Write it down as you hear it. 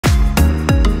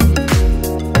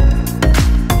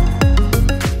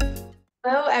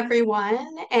everyone,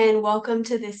 and welcome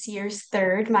to this year's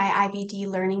third My IBD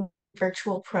Learning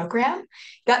virtual program,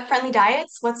 Gut Friendly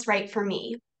Diets, What's Right for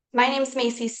Me. My name is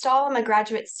Macy Stahl. I'm a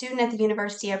graduate student at the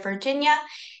University of Virginia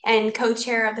and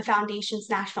co-chair of the Foundation's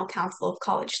National Council of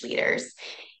College Leaders.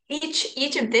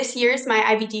 Each of this year's My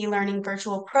IBD Learning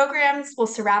virtual programs will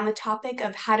surround the topic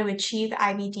of how to achieve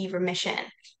IBD remission.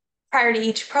 Prior to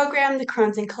each program, the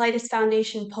Crohn's and Colitis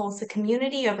Foundation polls the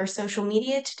community over social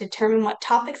media to determine what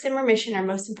topics in remission are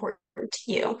most important to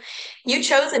you. You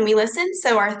chose and we listened,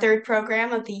 so our third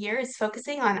program of the year is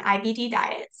focusing on IBD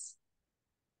diets.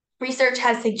 Research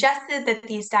has suggested that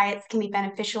these diets can be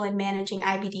beneficial in managing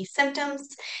IBD symptoms,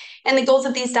 and the goals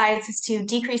of these diets is to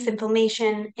decrease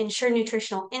inflammation, ensure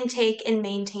nutritional intake, and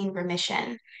maintain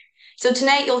remission. So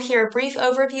tonight you'll hear a brief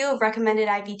overview of recommended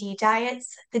IBD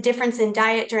diets, the difference in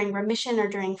diet during remission or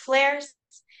during flares,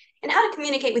 and how to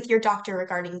communicate with your doctor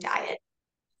regarding diet.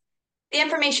 The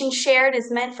information shared is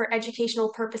meant for educational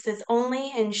purposes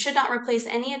only and should not replace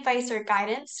any advice or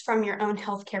guidance from your own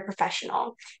healthcare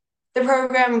professional. The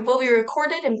program will be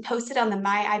recorded and posted on the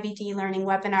My IBD Learning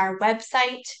webinar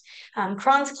website,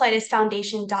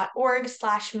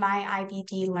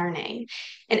 crohnscolitisfoundation.org/myibdlearning.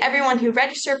 And everyone who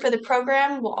registered for the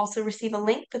program will also receive a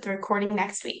link with the recording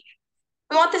next week.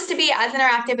 We want this to be as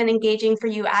interactive and engaging for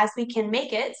you as we can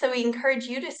make it, so we encourage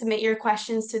you to submit your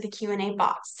questions through the Q&A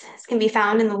box. This can be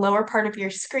found in the lower part of your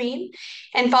screen.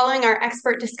 And following our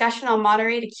expert discussion, I'll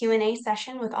moderate a Q&A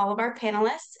session with all of our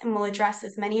panelists, and we'll address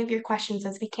as many of your questions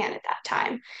as we can at that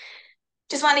time.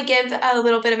 Just want to give a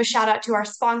little bit of a shout out to our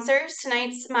sponsors.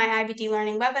 Tonight's My IBD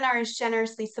Learning webinar is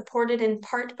generously supported in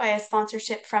part by a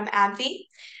sponsorship from AbbVie.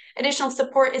 Additional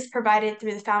support is provided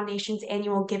through the Foundation's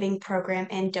annual giving program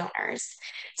and donors.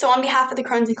 So on behalf of the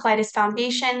Crohn's and Colitis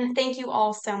Foundation, thank you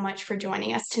all so much for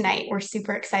joining us tonight. We're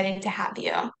super excited to have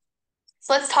you.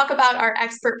 So let's talk about our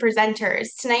expert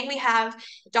presenters. Tonight we have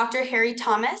Dr. Harry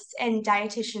Thomas and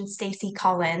dietitian Stacy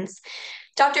Collins.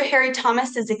 Dr. Harry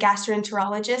Thomas is a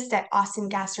gastroenterologist at Austin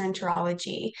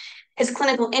Gastroenterology. His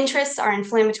clinical interests are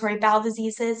inflammatory bowel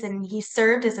diseases, and he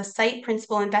served as a site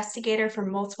principal investigator for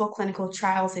multiple clinical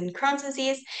trials in Crohn's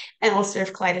disease and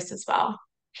ulcerative colitis as well.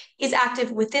 He's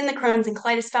active within the Crohn's and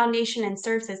Colitis Foundation and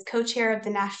serves as co-chair of the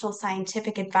National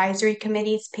Scientific Advisory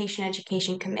Committee's Patient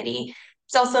Education Committee.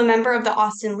 He's also a member of the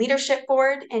Austin Leadership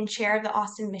Board and chair of the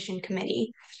Austin Mission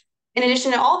Committee. In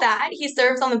addition to all that, he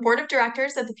serves on the board of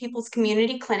directors of the People's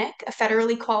Community Clinic, a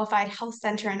federally qualified health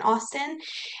center in Austin,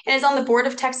 and is on the board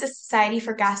of Texas Society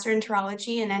for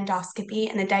Gastroenterology and Endoscopy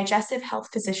and the Digestive Health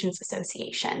Physicians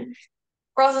Association.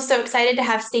 We're also so excited to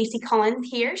have Stacy Collins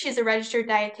here. She's a registered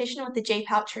dietitian with the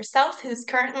J-Pouch herself, who's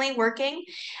currently working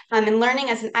and learning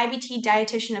as an IBT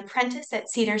dietitian apprentice at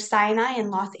Cedars-Sinai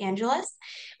in Los Angeles,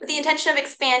 with the intention of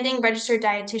expanding registered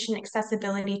dietitian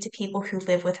accessibility to people who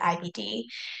live with IBD.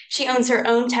 She owns her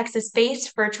own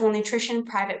Texas-based virtual nutrition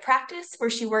private practice, where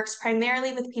she works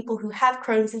primarily with people who have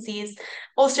Crohn's disease,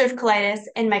 ulcerative colitis,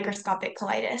 and microscopic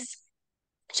colitis.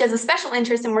 She has a special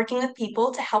interest in working with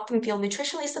people to help them feel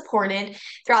nutritionally supported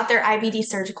throughout their IBD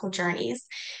surgical journeys.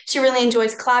 She really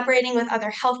enjoys collaborating with other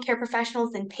healthcare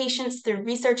professionals and patients through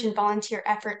research and volunteer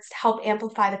efforts to help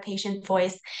amplify the patient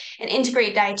voice and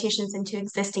integrate dietitians into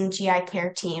existing GI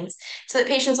care teams so that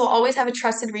patients will always have a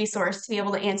trusted resource to be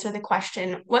able to answer the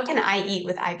question, what can I eat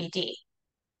with IBD?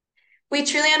 We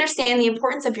truly understand the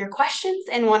importance of your questions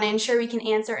and want to ensure we can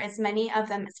answer as many of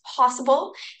them as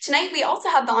possible. Tonight, we also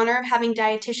have the honor of having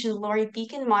dietitian Lori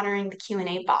Beacon monitoring the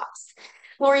Q&A box.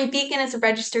 Lori Beacon is a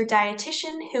registered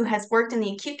dietitian who has worked in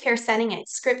the acute care setting at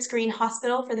Scripps Green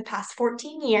Hospital for the past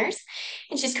 14 years,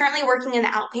 and she's currently working in the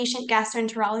outpatient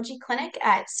gastroenterology clinic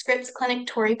at Scripps Clinic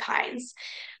Torrey Pines.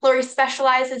 Lori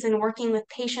specializes in working with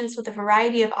patients with a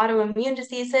variety of autoimmune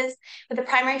diseases with a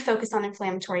primary focus on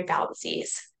inflammatory bowel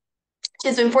disease.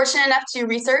 She's been fortunate enough to do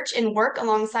research and work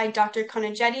alongside Dr.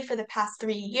 Konajetti for the past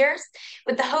 3 years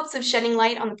with the hopes of shedding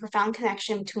light on the profound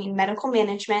connection between medical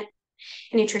management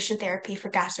and nutrition therapy for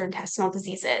gastrointestinal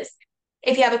diseases.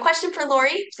 If you have a question for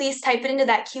Lori, please type it into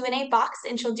that Q&A box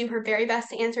and she'll do her very best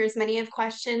to answer as many of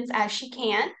questions as she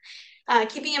can.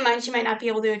 Keeping in mind she might not be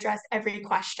able to address every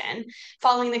question.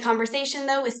 Following the conversation,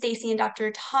 though, with Stacy and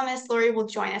Dr. Thomas, Lori will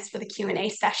join us for the Q&A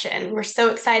session. We're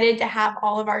so excited to have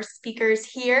all of our speakers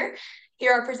here.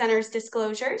 Here are presenters'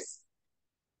 disclosures.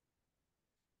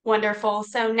 Wonderful.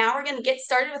 So now we're going to get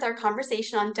started with our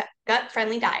conversation on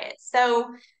gut-friendly diets. So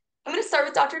I'm going to start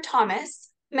with Dr. Thomas.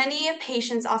 Many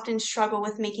patients often struggle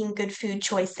with making good food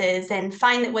choices and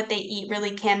find that what they eat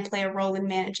really can play a role in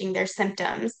managing their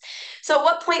symptoms. So at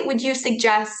what point would you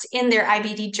suggest in their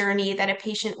IBD journey that a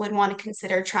patient would want to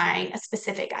consider trying a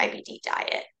specific IBD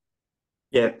diet?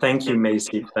 Yeah, thank you,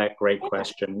 Macy, for that great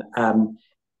question.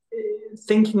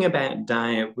 Thinking about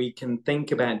diet, we can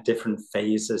think about different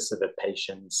phases of a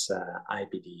patient's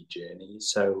IBD journey.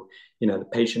 So, the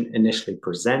patient initially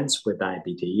presents with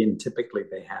IBD, and typically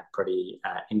they have pretty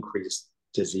increased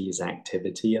disease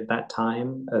activity at that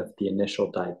time of the initial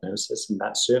diagnosis. And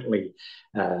that's certainly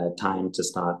time to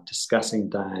start discussing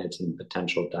diet and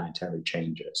potential dietary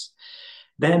changes.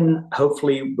 Then,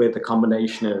 hopefully, with a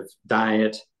combination of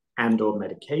diet and or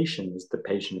medications, the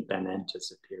patient then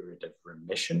enters a period of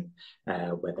remission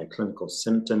where their clinical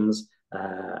symptoms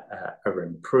are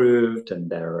improved and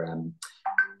their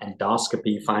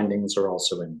endoscopy findings are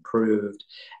also improved.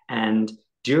 And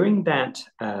during that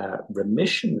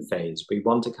remission phase, we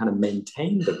want to kind of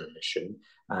maintain the remission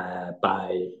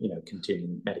by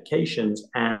continuing medications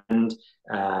and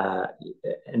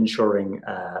ensuring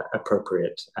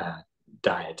appropriate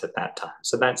diet at that time.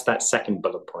 So that's that second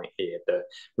bullet point here, the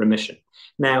remission.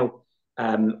 Now,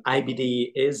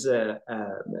 IBD is a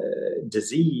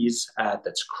disease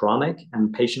that's chronic,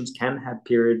 and patients can have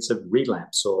periods of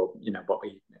relapse or, what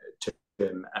we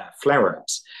term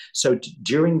flare-ups. So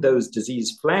during those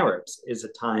disease flare-ups is a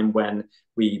time when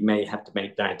we may have to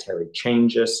make dietary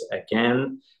changes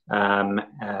again,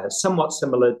 somewhat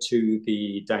similar to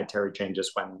the dietary changes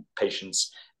when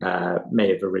patients may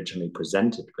have originally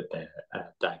presented with their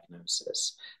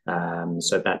diagnosis.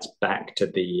 So that's back to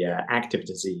the active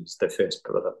disease, the first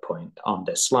bullet point on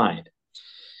this slide.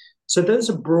 So those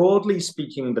are broadly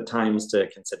speaking the times to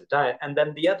consider diet. And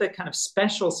then the other kind of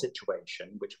special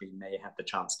situation, which we may have the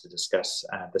chance to discuss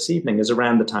this evening, is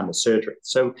around the time of surgery.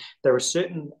 So there are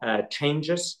certain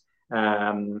changes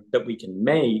that we can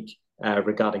make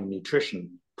regarding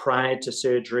nutrition prior to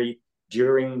surgery,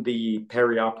 during the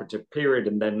perioperative period,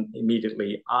 and then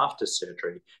immediately after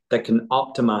surgery that can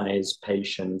optimize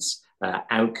patients'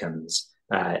 outcomes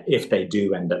if they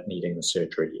do end up needing the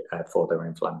surgery for their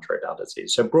inflammatory bowel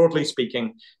disease. So broadly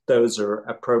speaking, those are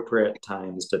appropriate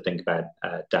times to think about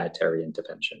dietary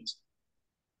interventions.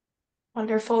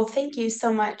 Wonderful. Thank you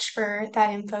so much for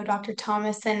that info, Dr.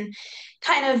 Thomas. And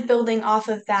kind of building off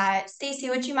of that, Stacy,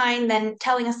 would you mind then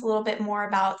telling us a little bit more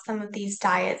about some of these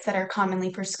diets that are commonly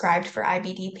prescribed for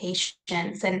IBD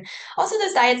patients, and also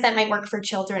those diets that might work for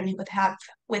children who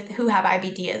have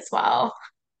IBD as well?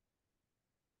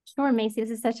 Sure, Macy,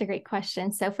 this is such a great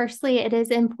question. So firstly, it is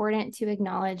important to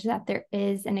acknowledge that there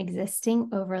is an existing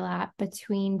overlap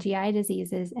between GI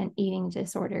diseases and eating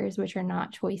disorders, which are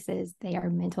not choices, they are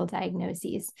mental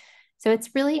diagnoses. So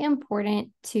it's really important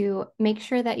to make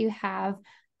sure that you have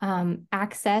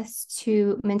access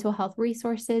to mental health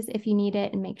resources if you need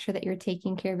it, and make sure that you're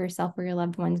taking care of yourself or your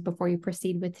loved ones before you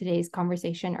proceed with today's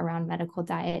conversation around medical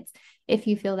diets, if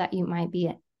you feel that you might be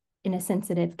in a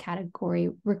sensitive category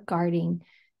regarding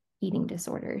eating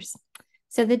disorders.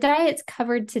 So the diets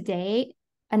covered today,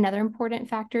 another important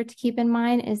factor to keep in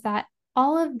mind is that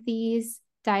all of these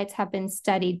diets have been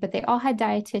studied, but they all had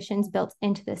dietitians built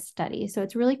into this study. So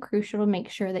it's really crucial to make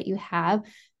sure that you have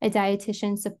a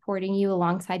dietitian supporting you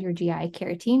alongside your GI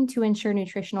care team to ensure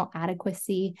nutritional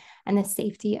adequacy and the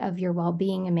safety of your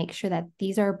well-being, and make sure that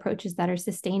these are approaches that are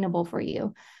sustainable for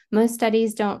you. Most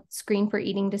studies don't screen for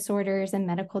eating disorders, and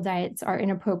medical diets are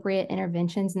inappropriate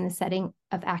interventions in the setting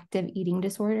of active eating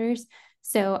disorders.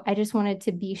 So I just wanted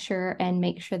to be sure and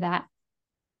make sure that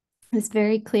it's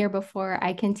very clear before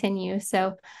I continue.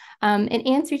 So in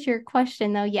answer to your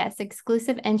question though, yes,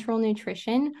 exclusive enteral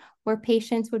nutrition, where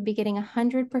patients would be getting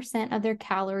 100% of their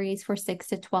calories for 6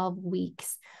 to 12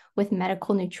 weeks with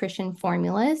medical nutrition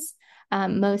formulas.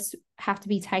 Most have to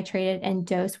be titrated and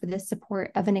dosed with the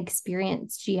support of an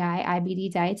experienced GI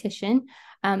IBD dietitian.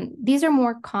 These are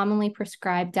more commonly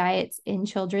prescribed diets in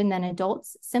children than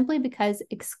adults, simply because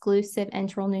exclusive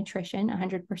enteral nutrition,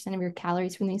 100% of your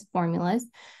calories from these formulas,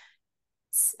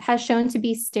 has shown to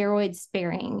be steroid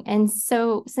sparing. And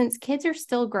so since kids are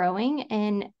still growing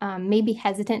and may be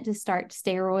hesitant to start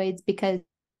steroids because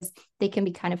they can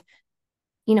be kind of,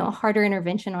 a harder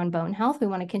intervention on bone health, we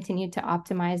want to continue to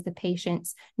optimize the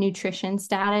patient's nutrition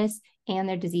status and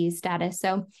their disease status.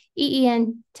 So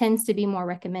EEN tends to be more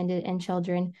recommended in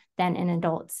children than in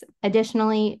adults.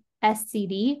 Additionally,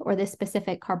 SCD, or the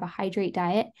specific carbohydrate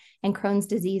diet, and Crohn's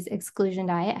disease exclusion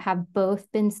diet have both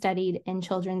been studied in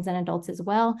children and adults as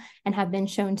well, and have been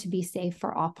shown to be safe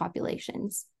for all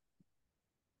populations.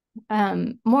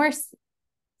 More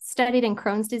studied in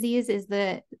Crohn's disease is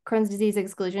the Crohn's disease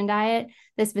exclusion diet,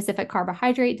 the specific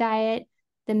carbohydrate diet,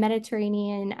 the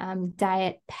Mediterranean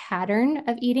diet pattern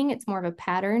of eating. It's more of a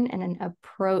pattern and an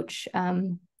approach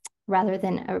rather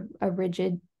than a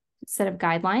rigid set of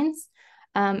guidelines.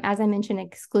 As I mentioned,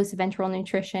 exclusive enteral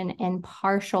nutrition and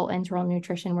partial enteral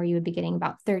nutrition, where you would be getting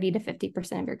about 30 to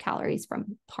 50% of your calories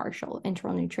from partial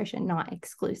enteral nutrition, not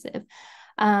exclusive.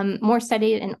 More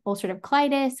studied in ulcerative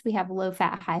colitis, we have low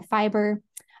fat, high fiber,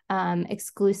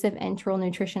 exclusive enteral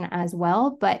nutrition as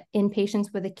well. But in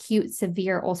patients with acute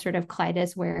severe ulcerative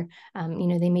colitis, where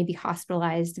they may be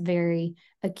hospitalized very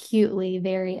acutely,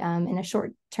 very in a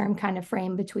short-term kind of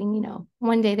frame between,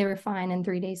 one day they were fine and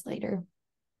 3 days later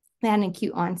they had an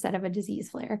acute onset of a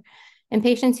disease flare. In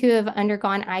patients who have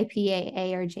undergone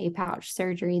IPAA or J-pouch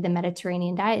surgery, the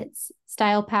Mediterranean diet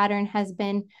style pattern has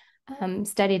been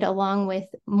studied, along with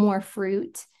more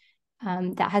fruit,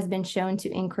 that has been shown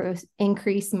to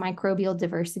increase microbial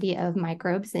diversity of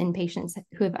microbes in patients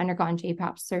who have undergone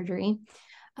J-pouch surgery.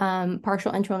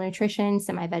 Partial enteral nutrition,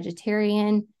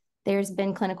 semi-vegetarian. There's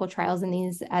been clinical trials in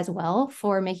these as well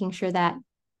for making sure that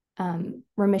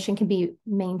remission can be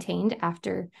maintained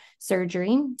after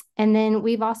surgery. And then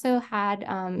we've also had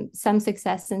some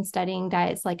success in studying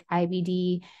diets like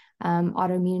IBD,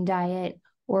 autoimmune diet,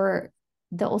 or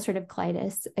the ulcerative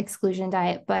colitis exclusion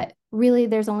diet. But really,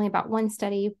 there's only about one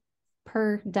study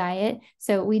per diet.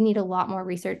 So we need a lot more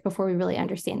research before we really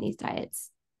understand these diets.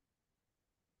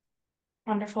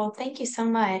 Wonderful. Thank you so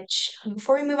much.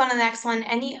 Before we move on to the next one,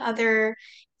 any other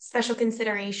special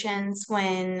considerations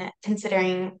when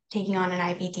considering taking on an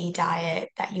IBD diet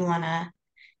that you want to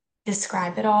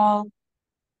describe at all?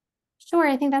 Sure.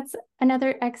 I think that's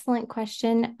another excellent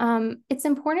question. It's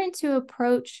important to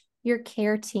approach your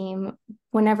care team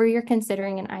whenever you're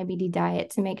considering an IBD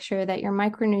diet to make sure that your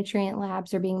micronutrient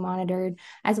labs are being monitored,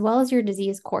 as well as your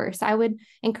disease course. I would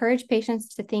encourage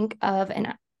patients to think of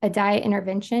a diet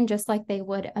intervention just like they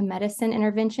would a medicine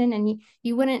intervention, and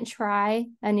you wouldn't try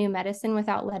a new medicine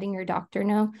without letting your doctor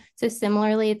know. So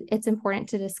similarly, it's important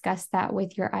to discuss that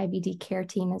with your IBD care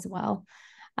team as well.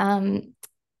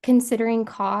 Considering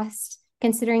cost,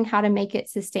 considering how to make it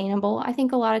sustainable. I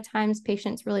think a lot of times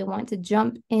patients really want to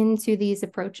jump into these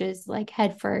approaches like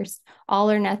head first,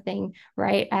 all or nothing,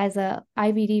 right? As a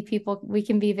IBD people, we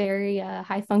can be very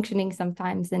high functioning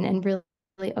sometimes and really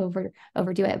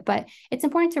overdo it. But it's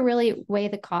important to really weigh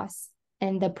the costs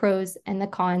and the pros and the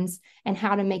cons and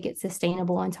how to make it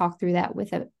sustainable, and talk through that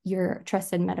with your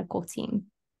trusted medical team.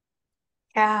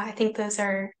 Yeah, I think those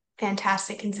are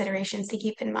fantastic considerations to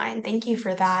keep in mind. Thank you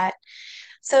for that.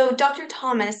 So, Dr.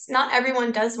 Thomas, not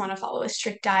everyone does want to follow a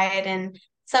strict diet, and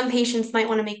some patients might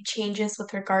want to make changes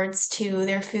with regards to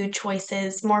their food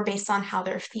choices more based on how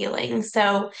they're feeling.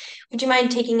 So, would you mind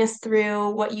taking us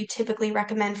through what you typically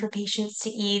recommend for patients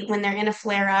to eat when they're in a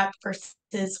flare-up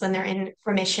versus when they're in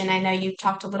remission? I know you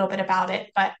talked a little bit about it,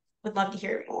 but would love to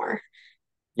hear more.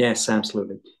 Yes,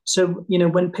 absolutely. So,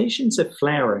 when patients are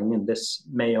flaring, and this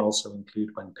may also include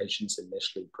when patients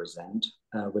initially present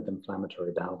with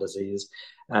inflammatory bowel disease,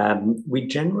 we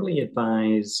generally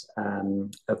advise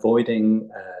avoiding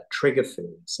trigger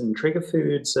foods. And trigger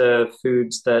foods are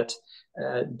foods that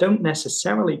don't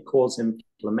necessarily cause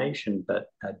inflammation,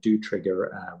 but do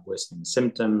trigger worsening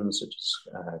symptoms such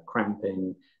as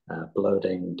cramping,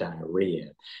 bloating,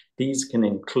 diarrhea. These can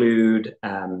include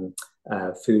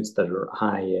foods that are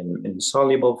high in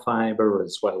soluble fiber,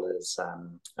 as well as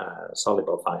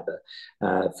soluble fiber,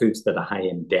 foods that are high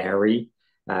in dairy,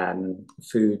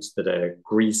 foods that are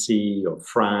greasy or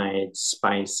fried,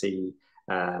 spicy.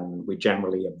 We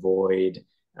generally avoid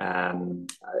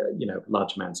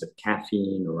large amounts of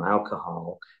caffeine or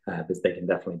alcohol, because they can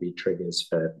definitely be triggers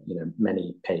for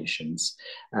many patients.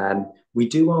 We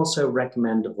do also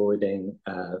recommend avoiding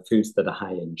foods that are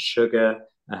high in sugar,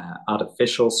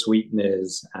 artificial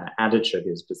sweeteners, added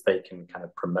sugars, because they can kind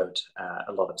of promote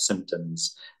a lot of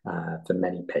symptoms for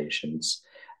many patients.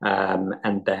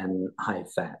 And then high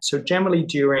fat. So generally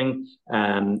during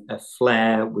a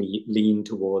flare, we lean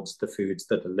towards the foods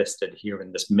that are listed here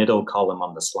in this middle column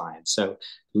on the slide. So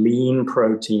lean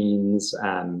proteins,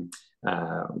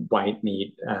 white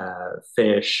meat,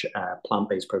 fish,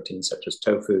 plant-based proteins such as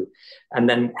tofu, and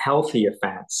then healthier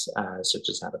fats such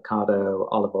as avocado,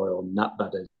 olive oil, nut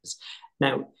butters.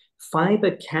 Now,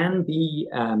 fiber can be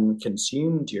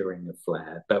consumed during a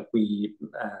flare, but we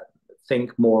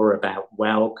think more about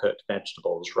well-cooked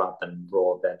vegetables rather than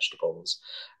raw vegetables.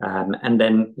 And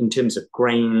then in terms of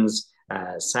grains,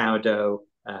 sourdough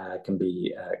can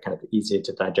be kind of easier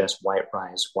to digest, white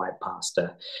rice, white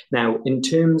pasta. Now, in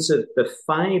terms of the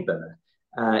fiber,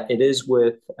 it is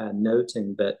worth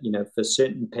noting that, for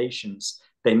certain patients,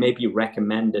 they may be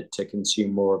recommended to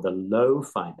consume more of a low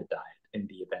fiber diet. in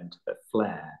the event of a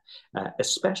flare,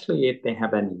 especially if they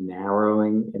have any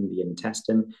narrowing in the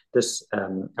intestine. This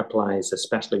applies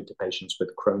especially to patients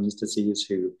with Crohn's disease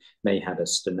who may have a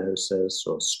stenosis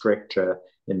or stricture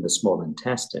in the small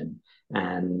intestine,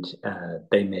 and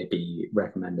they may be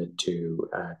recommended to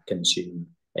consume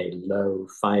a low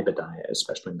fiber diet,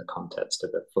 especially in the context of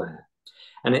a flare.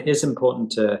 And it is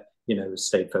important to,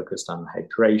 stay focused on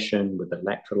hydration with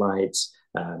electrolytes,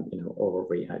 oral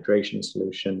rehydration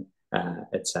solution,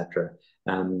 etc.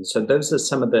 So those are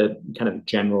some of the kind of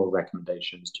general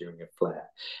recommendations during a flare.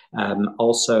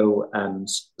 Also,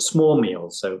 small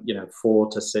meals. So,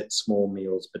 4 to 6 small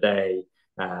meals per day.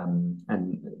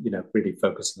 And really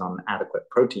focusing on adequate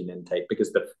protein intake,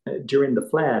 because during the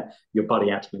flare your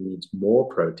body actually needs more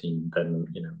protein than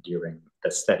during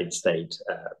the steady state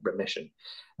remission,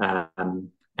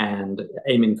 and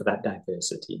aiming for that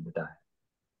diversity in the diet.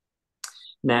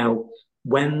 Now,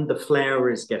 when the flare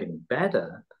is getting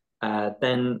better,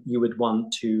 then you would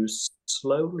want to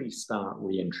slowly start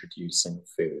reintroducing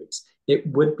foods. It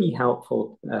would be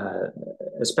helpful,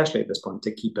 especially at this point,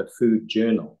 to keep a food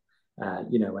journal.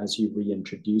 As you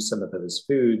reintroduce some of those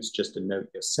foods, just to note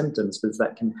your symptoms, because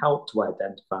that can help to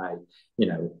identify,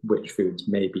 which foods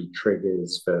may be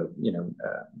triggers for,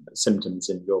 symptoms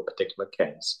in your particular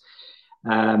case.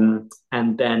 And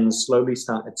then slowly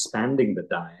start expanding the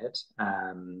diet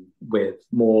with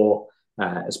more,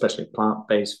 especially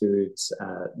plant-based foods,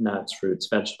 nuts, fruits,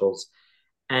 vegetables.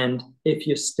 And if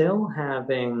you're still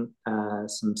having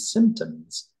some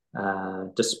symptoms,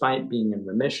 despite being in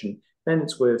remission, then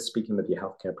it's worth speaking with your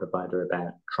healthcare provider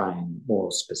about trying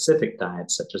more specific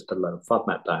diets, such as the low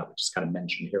FODMAP diet, which is kind of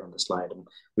mentioned here on the slide, and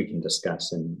we can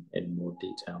discuss in more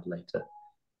detail later.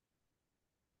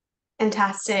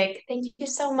 Fantastic. Thank you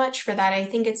so much for that. I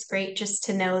think it's great just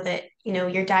to know that,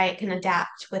 your diet can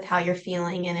adapt with how you're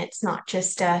feeling, and it's not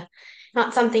just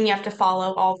not something you have to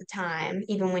follow all the time,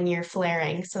 even when you're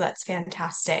flaring. So that's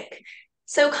fantastic.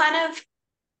 So kind of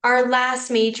our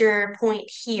last major point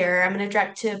here, I'm going to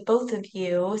direct to both of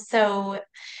you. So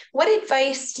what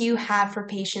advice do you have for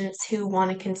patients who want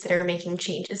to consider making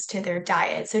changes to their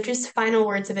diet? So just final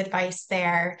words of advice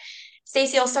there.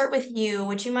 Stacey, I'll start with you.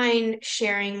 Would you mind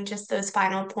sharing just those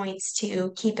final points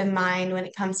to keep in mind when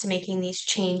it comes to making these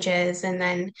changes? And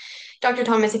then Dr.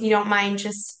 Thomas, if you don't mind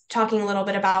just talking a little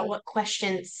bit about what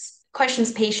questions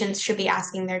patients should be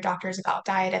asking their doctors about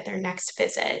diet at their next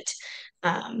visit.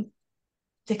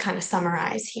 To kind of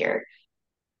summarize here.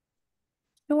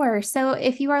 Sure. So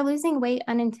if you are losing weight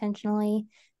unintentionally,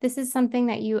 this is something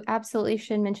that you absolutely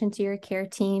should mention to your care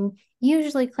team.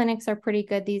 Usually clinics are pretty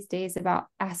good these days about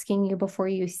asking you before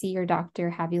you see your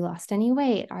doctor, have you lost any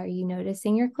weight? Are you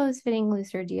noticing your clothes fitting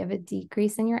looser? Do you have a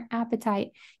decrease in your appetite?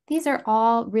 These are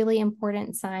all really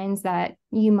important signs that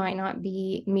you might not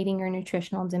be meeting your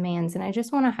nutritional demands. And I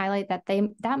just want to highlight that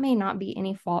that may not be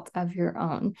any fault of your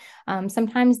own.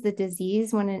 Sometimes the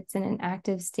disease, when it's in an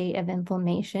active state of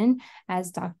inflammation,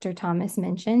 as Dr. Thomas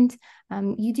mentioned,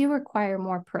 you do require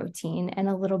more protein and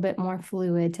a little bit more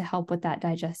fluid to help with that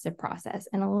digestive process,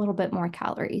 and a little bit more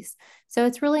calories. So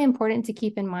it's really important to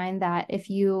keep in mind that if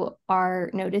you are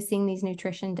noticing these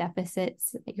nutrition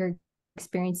deficits, you're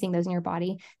experiencing those in your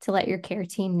body, to let your care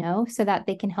team know so that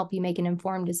they can help you make an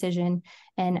informed decision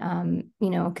and,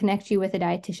 connect you with a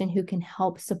dietitian who can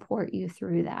help support you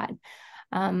through that.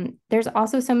 There's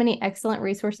also so many excellent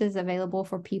resources available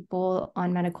for people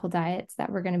on medical diets that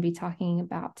we're going to be talking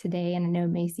about today. And I know,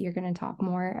 Macy, you're going to talk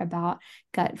more about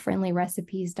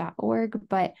gutfriendlyrecipes.org,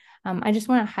 but I just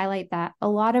want to highlight that a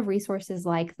lot of resources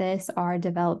like this are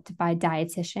developed by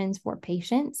dietitians for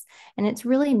patients, and it's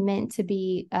really meant to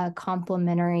be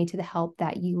complementary to the help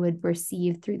that you would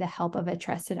receive through the help of a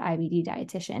trusted IBD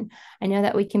dietitian. I know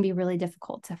that we can be really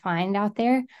difficult to find out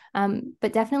there,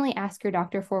 but definitely ask your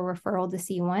doctor for a referral to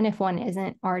see one if one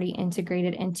isn't already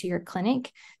integrated into your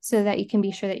clinic, so that you can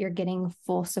be sure that you're getting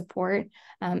full support.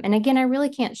 And again, I really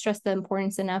can't stress the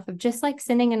importance enough of just like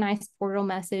sending a nice portal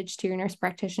message to your nurse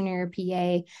practitioner or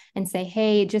PA and say,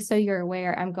 hey, just so you're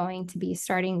aware, I'm going to be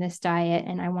starting this diet,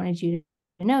 and I wanted you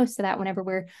to know, so that whenever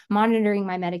we're monitoring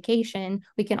my medication,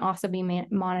 we can also be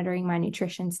monitoring my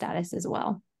nutrition status as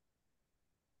well.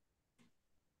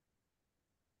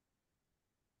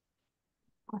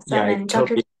 Awesome. Yeah, and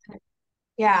Dr.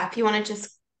 Yeah, if you want to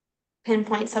just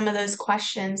pinpoint some of those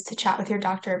questions to chat with your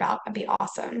doctor about, that'd be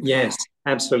awesome. Yes,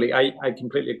 absolutely. I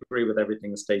completely agree with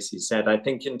everything Stacey said. I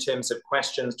think in terms of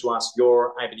questions to ask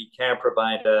your IBD care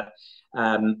provider,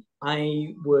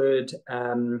 I would,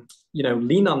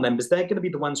 lean on them, because they're going to be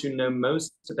the ones who know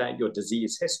most about your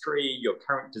disease history, your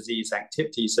current disease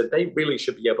activity. So they really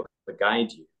should be able to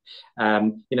guide you.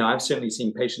 I've certainly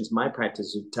seen patients in my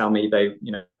practice who tell me they,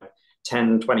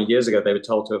 10, 20 years ago, they were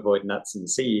told to avoid nuts and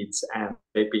seeds, and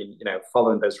they've been,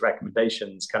 following those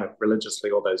recommendations kind of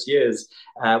religiously all those years,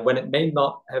 when it may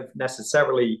not have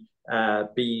necessarily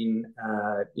been,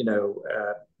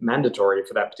 mandatory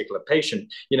for that particular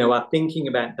patient. Our thinking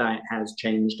about diet has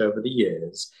changed over the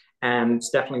years, and it's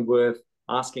definitely worth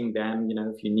asking them,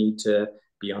 if you need to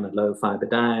be on a low fiber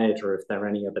diet or if there are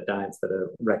any other diets that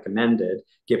are recommended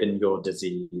given your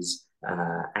disease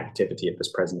activity at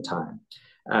this present time.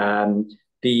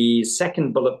 The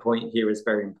second bullet point here is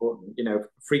very important.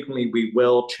 Frequently we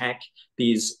will check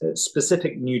these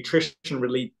specific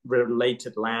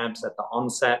nutrition-related labs at the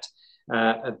onset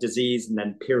of disease and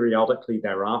then periodically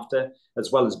thereafter,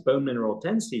 as well as bone mineral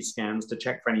density scans to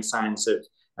check for any signs of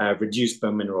reduced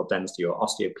bone mineral density or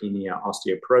osteopenia,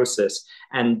 osteoporosis.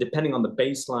 And depending on the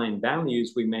baseline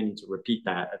values, we may need to repeat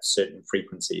that at certain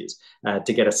frequencies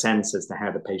to get a sense as to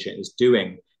how the patient is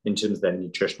doing in terms of their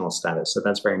nutritional status. So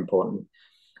that's very important.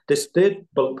 This third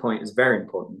bullet point is very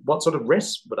important. What sort of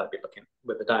risks would I be looking at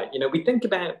with the diet? We think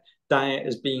about diet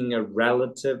as being a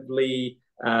relatively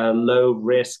low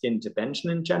risk intervention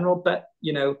in general, but,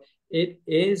 it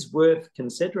is worth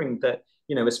considering that,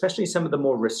 especially some of the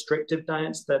more restrictive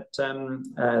diets that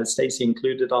Stacey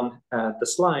included on the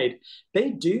slide,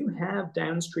 they do have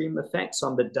downstream effects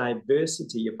on the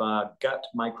diversity of our gut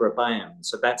microbiome.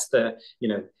 So that's the,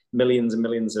 millions and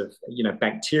millions of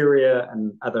bacteria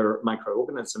and other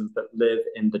microorganisms that live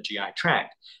in the GI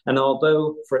tract. And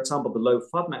although, for example, the low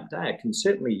FODMAP diet can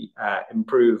certainly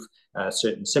improve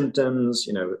certain symptoms,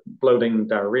 bloating,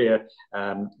 diarrhea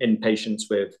in patients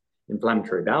with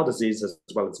inflammatory bowel disease as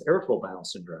well as irritable bowel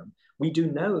syndrome, we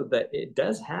do know that it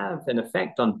does have an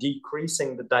effect on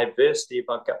decreasing the diversity of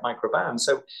our gut microbiome.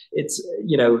 So it's,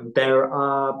 there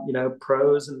are,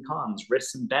 pros and cons,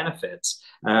 risks and benefits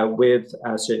with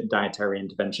certain dietary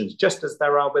interventions, just as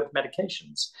there are with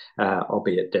medications,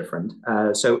 albeit different.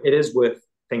 So it is worth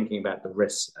thinking about the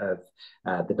risks of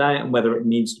the diet and whether it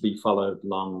needs to be followed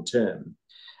long term.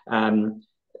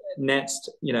 Next,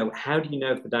 how do you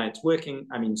know if the diet's working?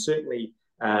 I mean, certainly,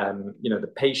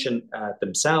 the patient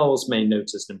themselves may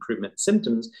notice improvement in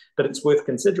symptoms, but it's worth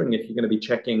considering if you're going to be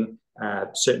checking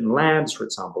certain labs, for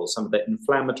example, some of the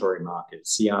inflammatory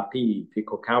markers, CRP,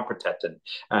 fecal calprotectin,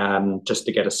 just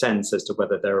to get a sense as to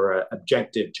whether there are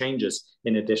objective changes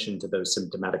in addition to those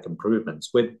symptomatic improvements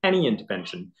with any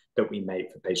intervention that we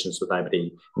make for patients with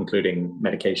IBD, including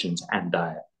medications and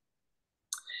diet.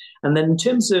 And then in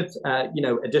terms of,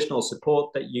 additional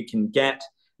support that you can get,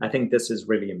 I think this is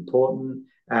really important.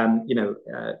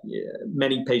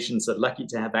 Many patients are lucky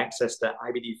to have access to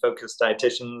IBD-focused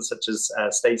dietitians such as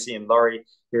Stacey and Laurie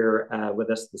here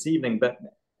with us this evening, but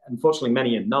unfortunately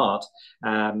many are not,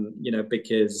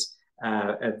 because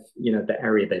of the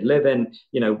area they live in.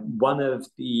 One of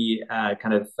the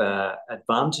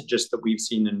advantages that we've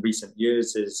seen in recent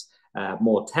years is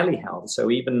more telehealth. So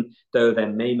even though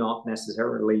there may not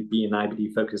necessarily be an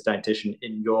IBD-focused dietitian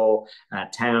in your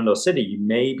town or city, you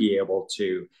may be able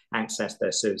to access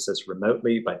their services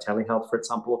remotely by telehealth, for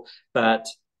example. But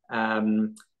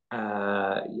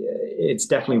it's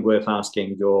definitely worth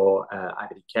asking your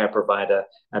IBD care provider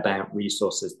about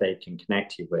resources they can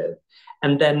connect you with.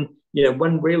 And then,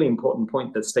 one really important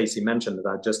point that Stacey mentioned that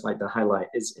I'd just like to highlight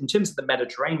is in terms of the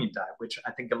Mediterranean diet, which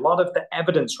I think a lot of the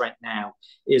evidence right now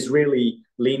is really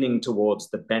leaning towards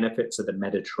the benefits of the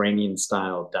Mediterranean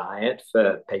style diet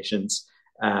for patients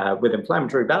with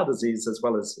inflammatory bowel disease, as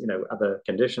well as, other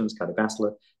conditions,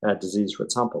 cardiovascular disease, for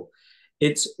example.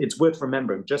 It's worth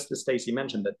remembering, just as Stacey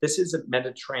mentioned, that this is a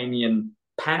Mediterranean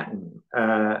pattern,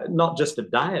 not just a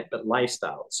diet, but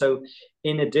lifestyle. So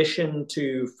in addition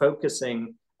to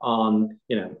focusing on,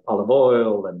 olive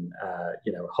oil and,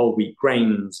 whole wheat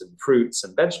grains and fruits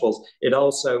and vegetables, it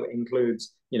also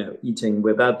includes, eating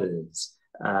with others,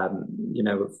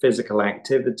 physical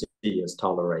activity is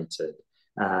tolerated,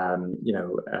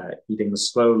 eating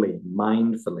slowly,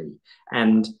 mindfully.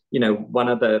 And, one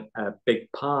other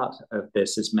big part of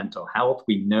this is mental health.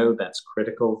 We know that's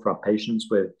critical for our patients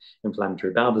with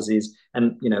inflammatory bowel disease.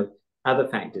 And, other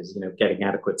factors, getting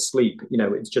adequate sleep,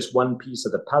 it's just one piece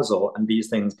of the puzzle. And these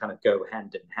things kind of go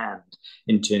hand in hand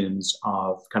in terms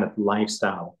of kind of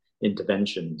lifestyle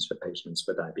interventions for patients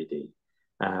with IBD.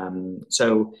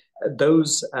 So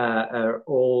those are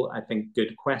all, I think,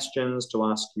 good questions to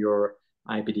ask your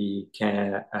IBD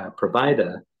care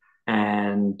provider.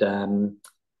 And,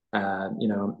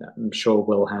 I'm sure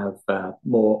we'll have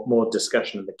more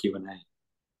discussion in the Q&A.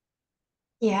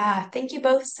 Yeah, thank you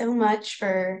both so much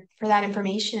for that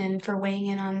information and for weighing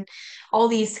in on all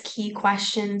these key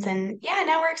questions. And yeah,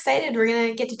 now we're excited. We're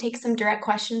gonna get to take some direct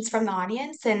questions from the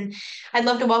audience. And I'd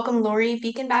love to welcome Lori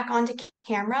Beacon back onto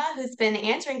camera, who's been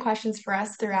answering questions for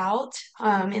us throughout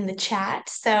in the chat.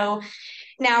 So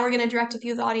now we're going to direct a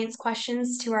few of the audience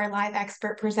questions to our live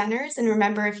expert presenters. And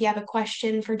remember, if you have a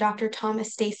question for Dr.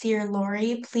 Thomas, Stacy, or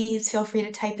Lori, please feel free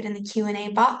to type it in the Q&A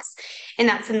box, and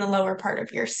that's in the lower part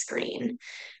of your screen.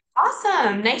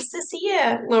 Awesome. Nice to see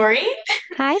you, Lori.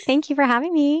 Hi, thank you for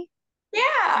having me.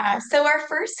 Yeah. So our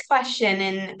first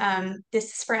question, and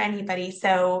this is for anybody,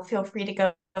 so feel free to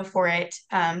go for it,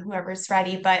 whoever's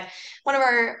ready. But one of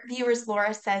our viewers,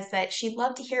 Laura, says that she'd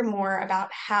love to hear more about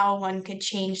how one could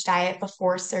change diet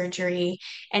before surgery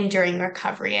and during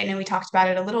recovery. I know we talked about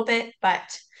it a little bit, but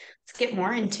let's get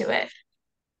more into it.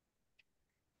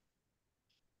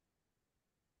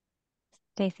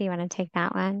 Stacy, you want to take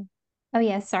that one? Oh,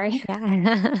 yeah, sorry.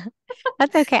 Yeah.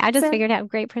 That's okay. I just So, figured out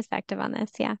great perspective on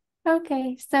this. Yeah.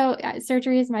 okay. So,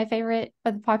 surgery is my favorite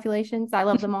of the populations. I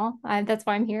love them all. That's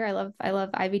why I'm here. I love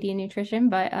IBD and nutrition,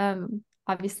 but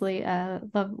obviously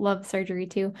love surgery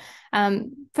too.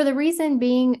 For the reason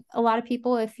being, a lot of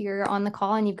people, if you're on the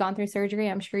call and you've gone through surgery,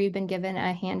 I'm sure you've been given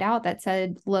a handout that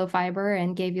said low fiber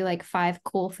and gave you like 5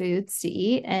 cool foods to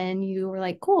eat, and you were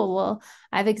like, cool, well,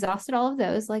 I've exhausted all of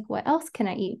those. Like, what else can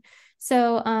I eat?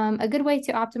 So, a good way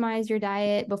to optimize your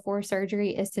diet before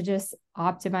surgery is to just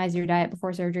optimize your diet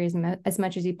before surgery as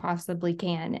much as you possibly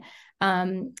can.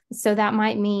 So, that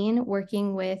might mean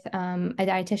working with a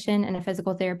dietitian and a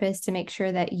physical therapist to make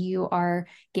sure that you are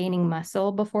gaining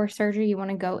muscle before surgery. You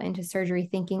want to go into surgery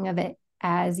thinking of it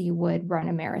as you would run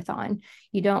a marathon.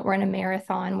 You don't run a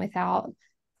marathon without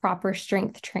proper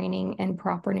strength training and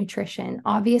proper nutrition.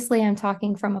 Obviously, I'm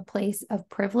talking from a place of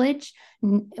privilege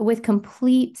with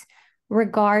complete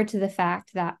regard to the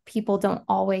fact that people don't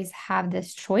always have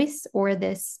this choice or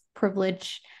this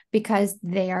privilege because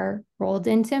they are rolled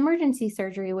into emergency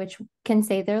surgery, which can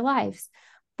save their lives.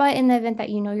 But in the event that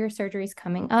you know your surgery is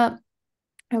coming up,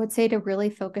 I would say to really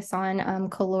focus on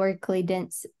calorically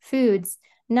dense foods,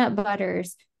 nut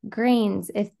butters,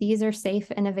 grains, if these are safe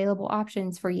and available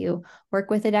options for you. Work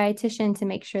with a dietitian to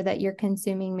make sure that you're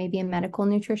consuming maybe a medical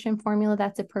nutrition formula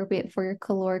that's appropriate for your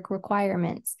caloric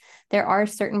requirements. There are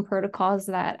certain protocols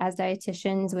that, as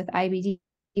dietitians with IBD,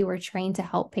 you are trained to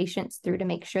help patients through to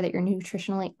make sure that you're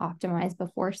nutritionally optimized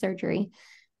before surgery.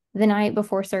 The night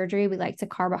before surgery, we like to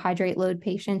carbohydrate load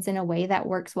patients in a way that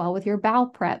works well with your bowel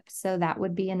prep. So that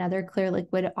would be another clear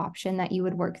liquid option that you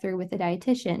would work through with a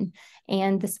dietitian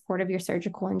and the support of your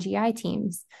surgical and GI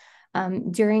teams.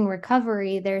 During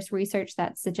recovery, there's research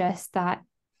that suggests that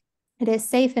it is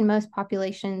safe in most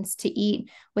populations to eat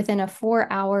within a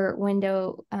 4-hour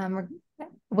window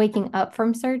waking up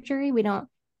from surgery. We don't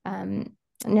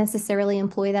necessarily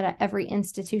employ that at every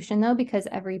institution, though, because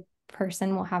every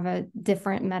person will have a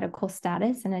different medical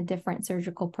status and a different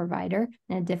surgical provider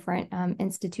and a different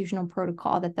institutional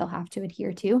protocol that they'll have to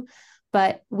adhere to.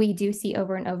 But we do see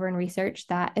over and over in research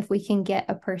that if we can get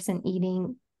a person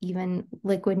eating even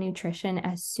liquid nutrition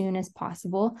as soon as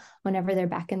possible, whenever they're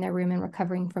back in their room and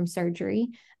recovering from surgery,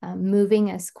 moving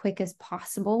as quick as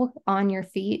possible on your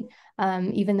feet,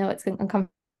 even though it's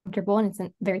uncomfortable and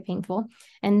it's very painful,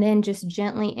 and then just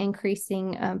gently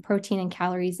increasing protein and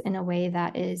calories in a way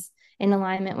that is in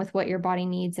alignment with what your body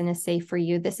needs and is safe for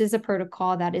you. This is a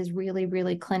protocol that is really,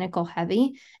 really clinical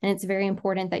heavy, and it's very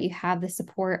important that you have the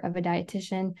support of a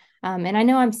dietitian. And I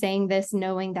know I'm saying this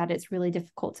knowing that it's really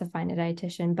difficult to find a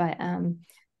dietitian, but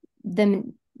the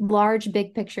large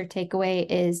big picture takeaway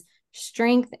is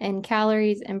strength and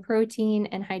calories and protein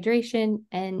and hydration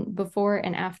and before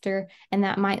and after. And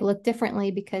that might look differently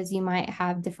because you might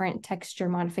have different texture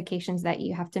modifications that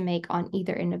you have to make on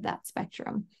either end of that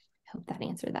spectrum. I hope that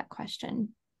answered that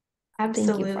question.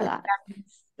 Absolutely. Thank you for that.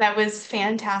 That was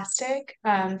fantastic.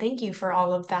 Thank you for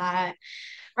all of that.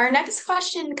 Our next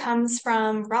question comes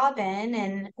from Robin,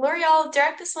 and Lori, I'll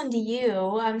direct this one to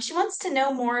you. She wants to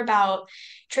know more about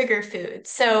trigger foods.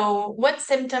 So, what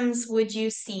symptoms would you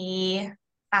see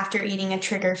after eating a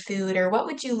trigger food, or what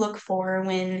would you look for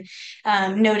when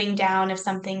noting down if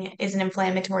something is an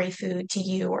inflammatory food to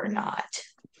you or not?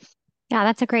 Yeah,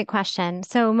 that's a great question.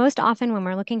 So most often when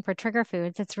we're looking for trigger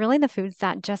foods, it's really the foods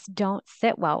that just don't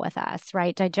sit well with us,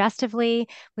 right? Digestively,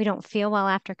 we don't feel well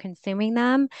after consuming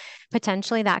them.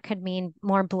 Potentially that could mean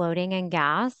more bloating and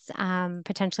gas.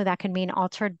 Potentially that could mean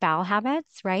altered bowel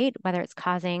habits, right? Whether it's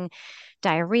causing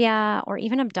diarrhea or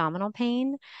even abdominal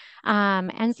pain.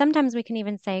 And sometimes we can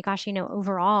even say, gosh,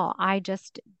 overall, I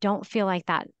just don't feel like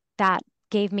that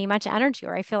gave me much energy,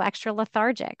 or I feel extra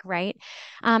lethargic, right?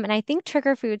 And I think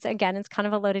trigger foods, again, it's kind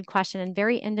of a loaded question and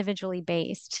very individually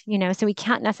based, so we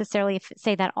can't necessarily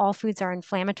say that all foods are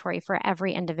inflammatory for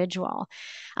every individual.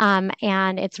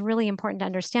 And it's really important to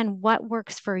understand what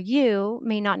works for you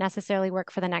may not necessarily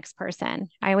work for the next person.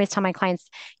 I always tell my clients,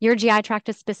 your GI tract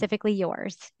is specifically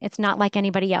yours. It's not like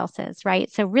anybody else's, right?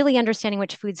 So really understanding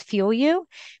which foods fuel you,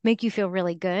 make you feel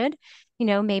really good.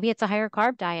 Maybe it's a higher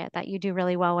carb diet that you do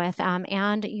really well with,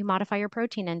 and you modify your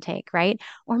protein intake, right?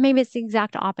 Or maybe it's the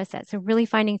exact opposite. So really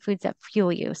finding foods that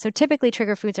fuel you. So typically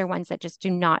trigger foods are ones that just do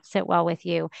not sit well with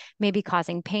you, maybe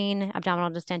causing pain,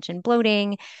 abdominal distension,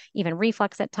 bloating, even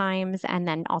reflux at times, and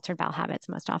then altered bowel habits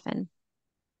most often.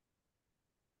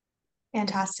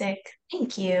 Fantastic.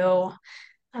 Thank you.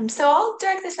 So I'll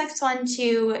direct this next one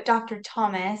to Dr.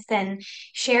 Thomas, and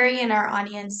Sherry in our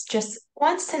audience just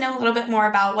wants to know a little bit more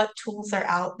about what tools are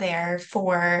out there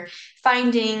for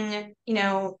finding,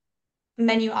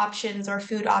 menu options or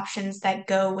food options that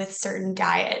go with certain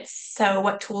diets. So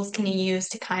what tools can you use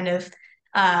to kind of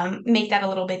make that a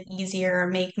little bit easier,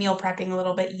 make meal prepping a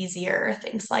little bit easier,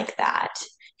 things like that. Do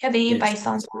you have any Yes, advice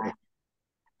on absolutely. that?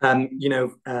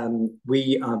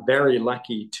 We are very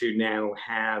lucky to now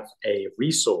have a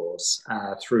resource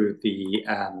through the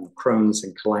Crohn's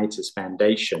and Colitis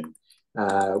Foundation,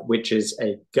 which is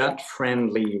a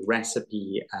gut-friendly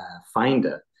recipe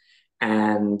finder.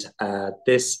 And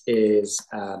this is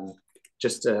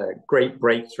just a great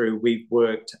breakthrough. We've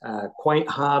worked quite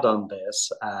hard on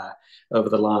this over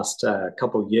the last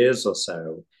couple of years or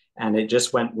so, and it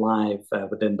just went live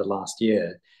within the last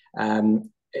year.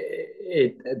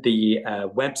 The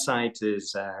website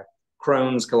is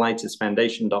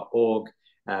crohnscolitisfoundation.org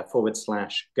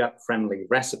 /gut-friendly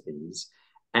recipes.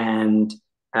 And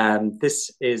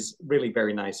this is really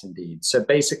very nice indeed. So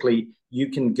basically, you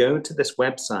can go to this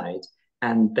website,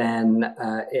 and then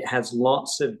it has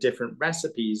lots of different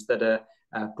recipes that are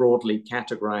broadly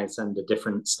categorized under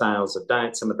different styles of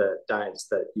diet. Some of the diets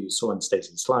that you saw in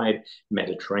Stacey's slide,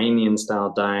 Mediterranean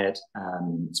style diet,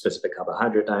 specific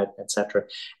carbohydrate diet, etc.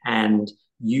 And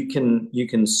you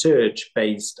can search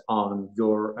based on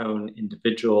your own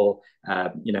individual,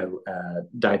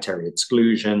 dietary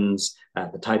exclusions,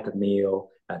 the type of meal,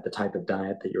 the type of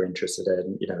diet that you're interested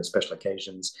in, special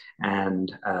occasions,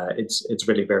 and it's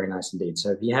really very nice indeed.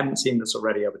 So if you haven't seen this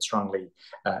already, I would strongly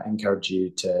encourage you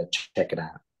to check it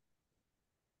out.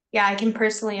 Yeah, I can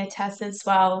personally attest as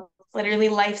well. Literally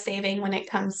life-saving when it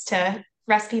comes to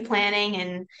recipe planning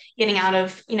and getting out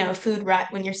of, a food rut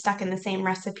when you're stuck in the same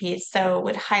recipes. So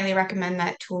would highly recommend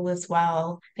that tool as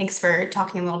well. Thanks for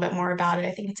talking a little bit more about it.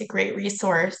 I think it's a great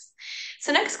resource.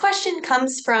 So next question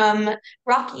comes from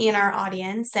Rocky in our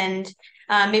audience, and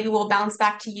maybe we'll bounce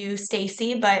back to you,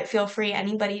 Stacey, but feel free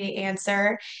anybody to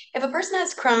answer. If a person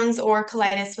has Crohn's or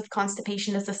colitis with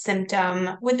constipation as a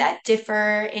symptom, would that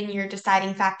differ in your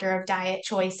deciding factor of diet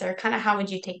choice, or kind of how would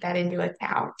you take that into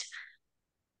account?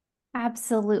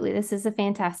 Absolutely. This is a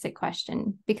fantastic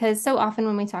question because so often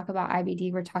when we talk about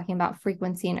IBD, we're talking about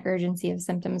frequency and urgency of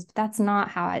symptoms, but that's not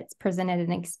how it's presented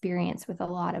and experienced with a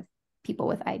lot of people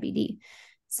with IBD.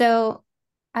 So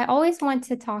I always want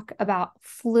to talk about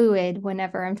fluid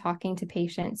whenever I'm talking to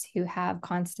patients who have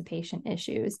constipation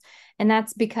issues. And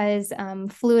that's because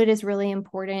fluid is really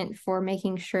important for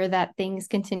making sure that things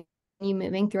continue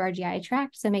moving through our GI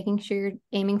tract. So making sure you're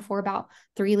aiming for about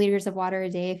 3 liters of water a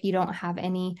day if you don't have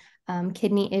any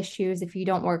kidney issues, if you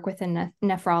don't work with a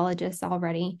nephrologist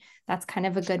already. That's kind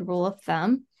of a good rule of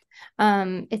thumb.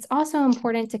 It's also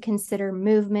important to consider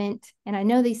movement. And I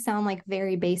know these sound like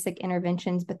very basic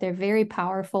interventions, but they're very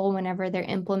powerful whenever they're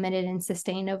implemented and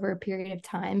sustained over a period of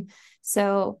time.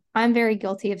 So I'm very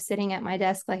guilty of sitting at my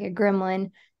desk like a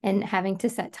gremlin and having to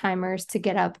set timers to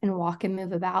get up and walk and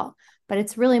move about. But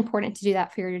it's really important to do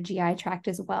that for your GI tract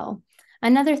as well.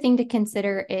 Another thing to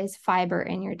consider is fiber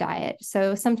in your diet.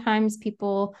 So sometimes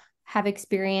people have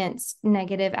experienced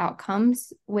negative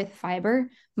outcomes with fiber,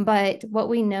 but what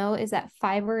we know is that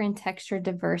fiber and texture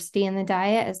diversity in the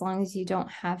diet, as long as you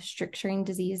don't have stricturing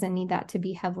disease and need that to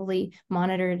be heavily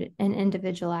monitored and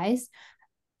individualized,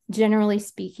 generally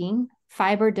speaking,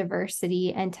 fiber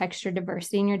diversity and texture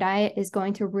diversity in your diet is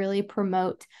going to really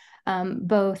promote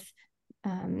both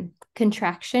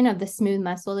contraction of the smooth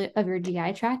muscle of your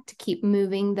GI tract to keep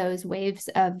moving those waves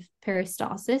of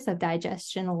peristalsis, of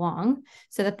digestion along,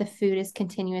 so that the food is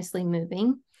continuously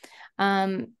moving.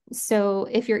 So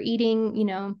if you're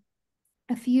eating,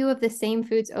 a few of the same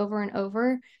foods over and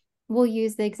over, we'll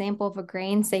use the example of a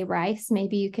grain, say rice.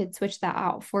 Maybe you could switch that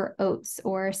out for oats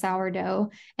or sourdough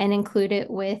and include it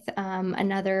with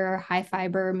another high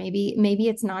fiber. Maybe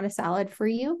it's not a salad for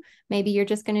you. Maybe you're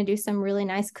just going to do some really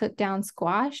nice cooked down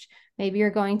squash. Maybe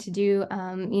you're going to do,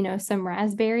 some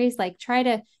raspberries. Like try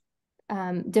to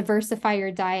diversify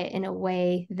your diet in a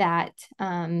way that,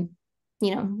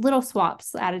 little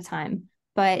swaps at a time,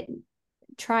 but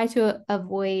try to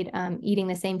avoid eating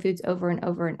the same foods over and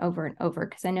over and over and over,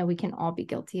 because I know we can all be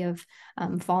guilty of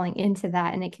falling into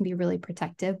that, and it can be really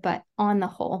protective. But on the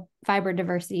whole, fiber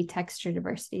diversity, texture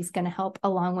diversity is going to help,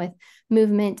 along with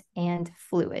movement and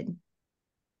fluid.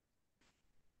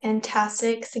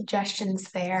 Fantastic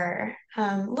suggestions there.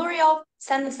 Lori, I'll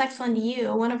send this next one to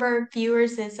you. One of our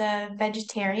viewers is a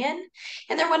vegetarian,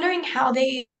 and they're wondering how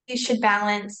they should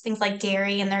balance things like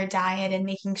dairy in their diet and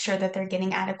making sure that they're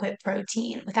getting adequate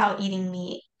protein without eating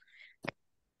meat.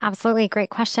 Absolutely.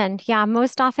 Great question. Yeah,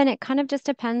 most often it kind of just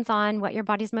depends on what your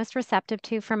body's most receptive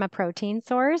to from a protein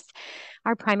source.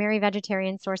 Our primary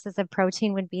vegetarian sources of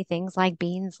protein would be things like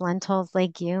beans, lentils,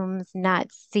 legumes,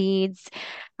 nuts, seeds,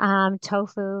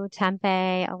 tofu,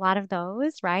 tempeh, a lot of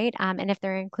those, right? And if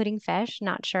they're including fish,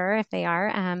 not sure if they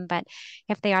are, but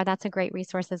if they are, that's a great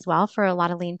resource as well for a lot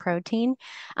of lean protein.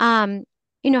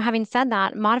 Having said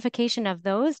that, modification of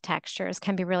those textures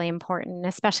can be really important,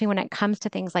 especially when it comes to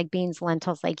things like beans,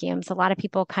 lentils, legumes. A lot of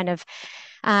people kind of,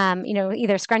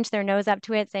 either scrunch their nose up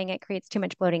to it, saying it creates too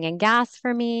much bloating and gas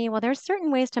for me. Well, there's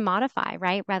certain ways to modify,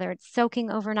 right? Whether it's soaking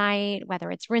overnight,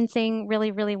 whether it's rinsing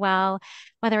really, really well,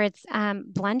 whether it's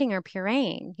blending or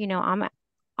pureeing.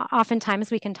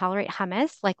 Oftentimes we can tolerate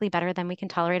hummus likely better than we can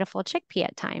tolerate a full chickpea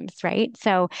at times, right?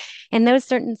 So in those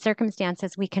certain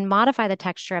circumstances, we can modify the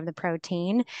texture of the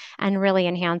protein and really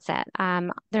enhance it.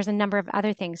 There's a number of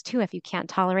other things too. If you can't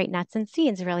tolerate nuts and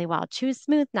seeds really well, choose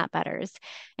smooth nut butters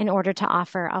in order to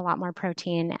offer a lot more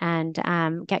protein and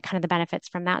get kind of the benefits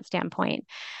from that standpoint.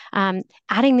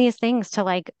 Adding these things to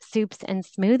like soups and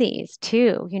smoothies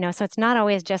too, so it's not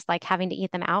always just like having to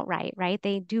eat them outright, right?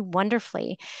 They do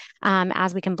wonderfully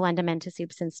as we can blend them into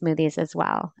soups and smoothies as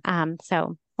well.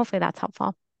 So hopefully that's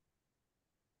helpful.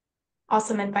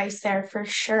 Awesome advice there for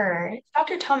sure.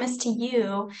 Dr. Thomas, to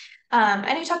you,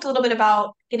 I know you talked a little bit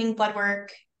about getting blood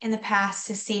work in the past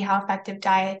to see how effective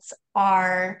diets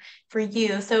are for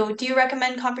you. So, do you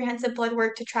recommend comprehensive blood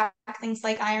work to track things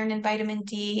like iron and vitamin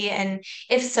D? And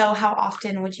if so, how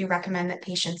often would you recommend that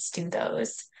patients do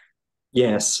those?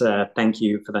 Yes, thank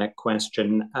you for that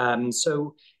question.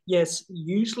 Yes,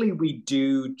 usually we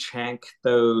do check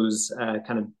those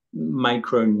kind of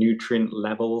micronutrient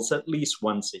levels at least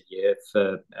once a year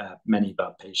for many of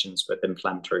our patients with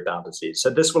inflammatory bowel disease. So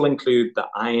this will include the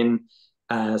iron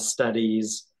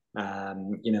studies,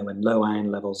 and low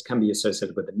iron levels can be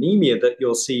associated with anemia that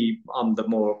you'll see on the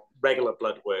more regular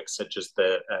blood work, such as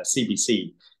the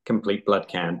CBC, complete blood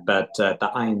count. But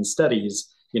the iron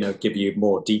studies, give you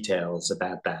more details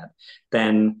about that.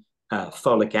 Then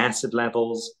folic acid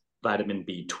levels, vitamin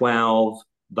B12,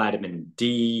 vitamin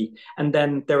D, and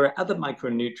then there are other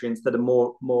micronutrients that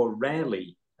are more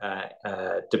rarely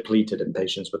depleted in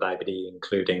patients with IBD,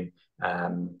 including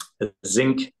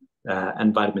zinc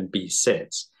and vitamin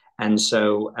B6. And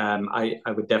so I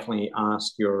would definitely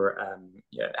ask your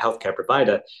healthcare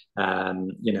provider,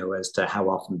 as to how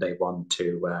often they want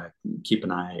to keep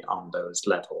an eye on those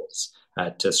levels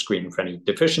to screen for any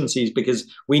deficiencies,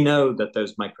 because we know that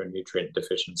those micronutrient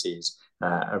deficiencies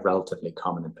are relatively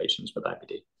common in patients with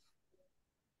IBD.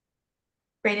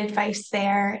 Great advice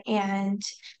there. And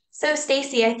so,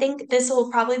 Stacy, I think this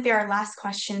will probably be our last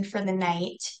question for the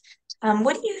night.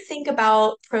 What do you think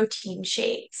about protein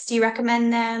shakes? Do you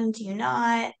recommend them? Do you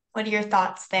not? What are your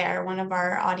thoughts there? One of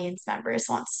our audience members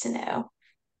wants to know.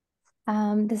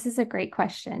 This is a great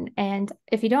question. And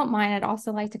if you don't mind, I'd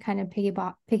also like to kind of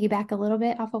piggyback a little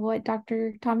bit off of what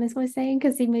Dr. Thomas was saying,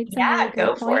 because he made some really Yeah, great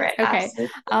go for points. it. Okay.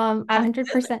 Absolutely.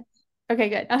 100%. Okay,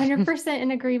 good. 100%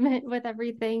 in agreement with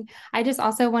everything. I just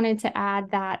also wanted to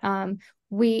add that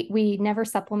we never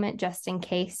supplement just in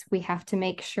case. We have to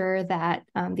make sure that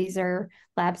these are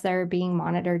labs that are being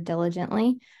monitored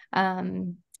diligently.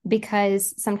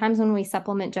 Because sometimes when we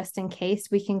supplement just in case,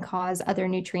 we can cause other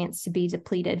nutrients to be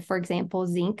depleted. For example,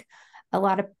 zinc. A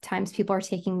lot of times people are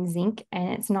taking zinc, and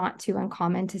it's not too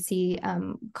uncommon to see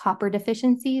copper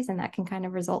deficiencies, and that can kind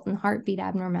of result in heartbeat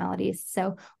abnormalities.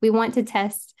 So we want to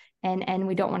test, and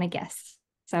we don't want to guess.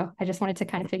 So I just wanted to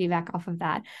kind of piggyback off of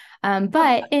that.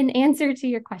 But in answer to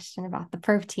your question about the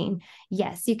protein,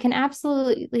 yes, you can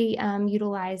absolutely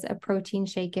utilize a protein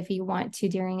shake if you want to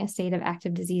during a state of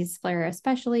active disease flare,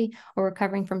 especially, or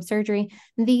recovering from surgery.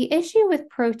 The issue with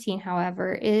protein,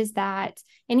 however, is that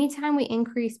anytime we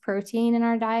increase protein in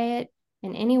our diet,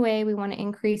 in any way, we want to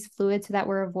increase fluid so that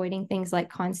we're avoiding things like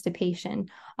constipation.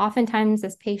 Oftentimes,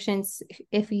 as patients,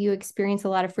 if you experience a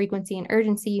lot of frequency and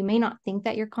urgency, you may not think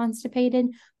that you're constipated,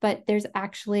 but there's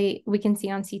actually, we can see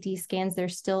on CT scans,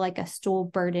 there's still like a stool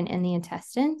burden in the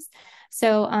intestines.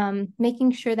 So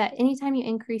making sure that anytime you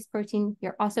increase protein,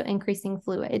 you're also increasing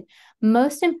fluid.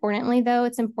 Most importantly, though,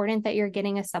 it's important that you're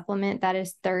getting a supplement that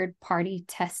is third-party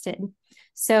tested.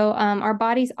 So our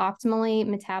bodies optimally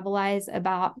metabolize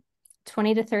about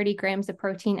 20 to 30 grams of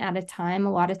protein at a time.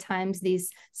 A lot of times these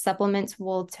supplements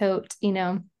will tote,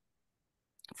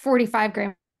 45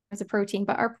 grams of protein,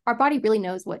 but our body really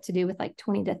knows what to do with like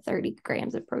 20 to 30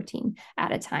 grams of protein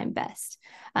at a time best.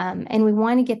 And we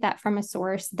want to get that from a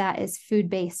source that is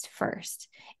food-based first.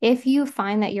 If you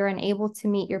find that you're unable to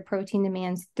meet your protein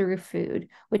demands through food,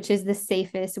 which is the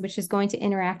safest, which is going to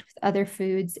interact with other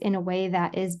foods in a way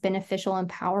that is beneficial and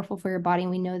powerful for your body,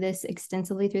 and we know this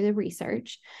extensively through the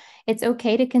research, it's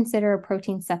okay to consider a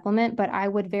protein supplement, but I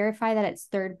would verify that it's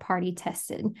third-party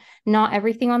tested. Not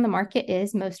everything on the market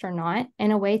is, most are not,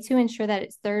 and a way to ensure that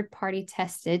it's third-party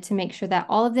tested to make sure that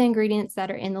all of the ingredients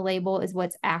that are in the label is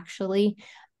what's actually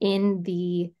in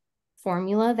the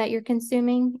formula that you're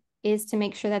consuming is to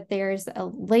make sure that there's a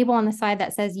label on the side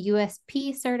that says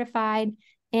USP certified,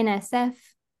 NSF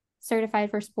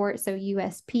certified for sports, so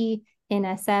USP,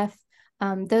 NSF.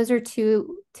 Those are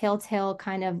two telltale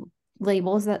kind of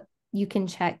labels that you can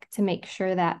check to make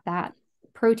sure that that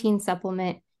protein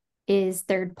supplement is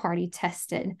third-party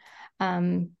tested,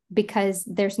 because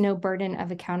there's no burden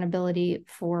of accountability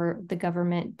for the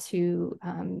government to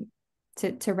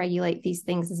regulate these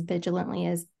things as vigilantly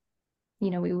as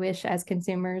we wish as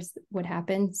consumers would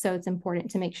happen. So it's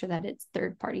important to make sure that it's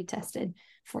third-party tested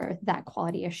for that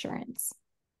quality assurance.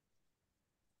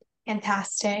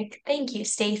 Fantastic. Thank you,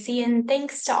 Stacy, and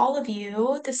thanks to all of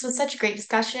you. This was such a great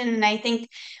discussion, and I think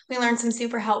we learned some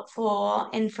super helpful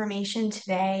information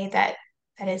today that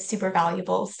is super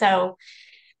valuable. So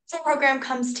the program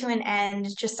comes to an end.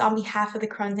 Just on behalf of the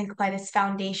Crohn's and Colitis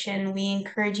Foundation, we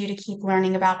encourage you to keep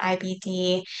learning about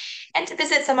IBD and to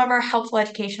visit some of our helpful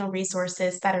educational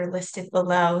resources that are listed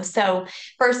below. So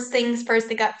first things first,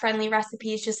 the gut-friendly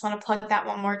recipes, just want to plug that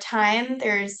one more time.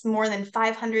 There's more than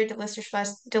 500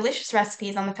 delicious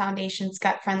recipes on the Foundation's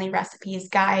Gut-Friendly Recipes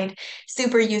Guide.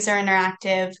 Super user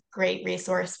interactive, great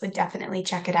resource, would definitely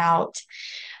check it out.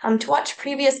 To watch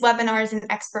previous webinars and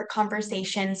expert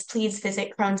conversations, please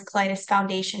visit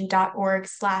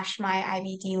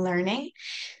crohnscolitisfoundation.org/myibdlearning.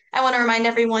 I want to remind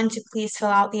everyone to please fill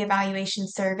out the evaluation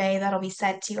survey that'll be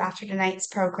sent to you after tonight's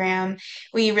program.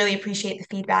 We really appreciate the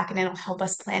feedback and it'll help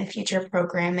us plan future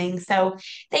programming. So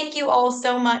thank you all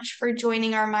so much for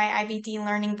joining our My IBD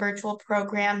Learning virtual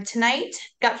program tonight.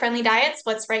 Gut-friendly diets,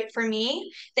 what's right for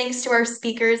me? Thanks to our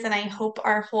speakers, and I hope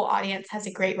our whole audience has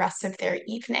a great rest of their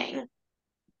evening.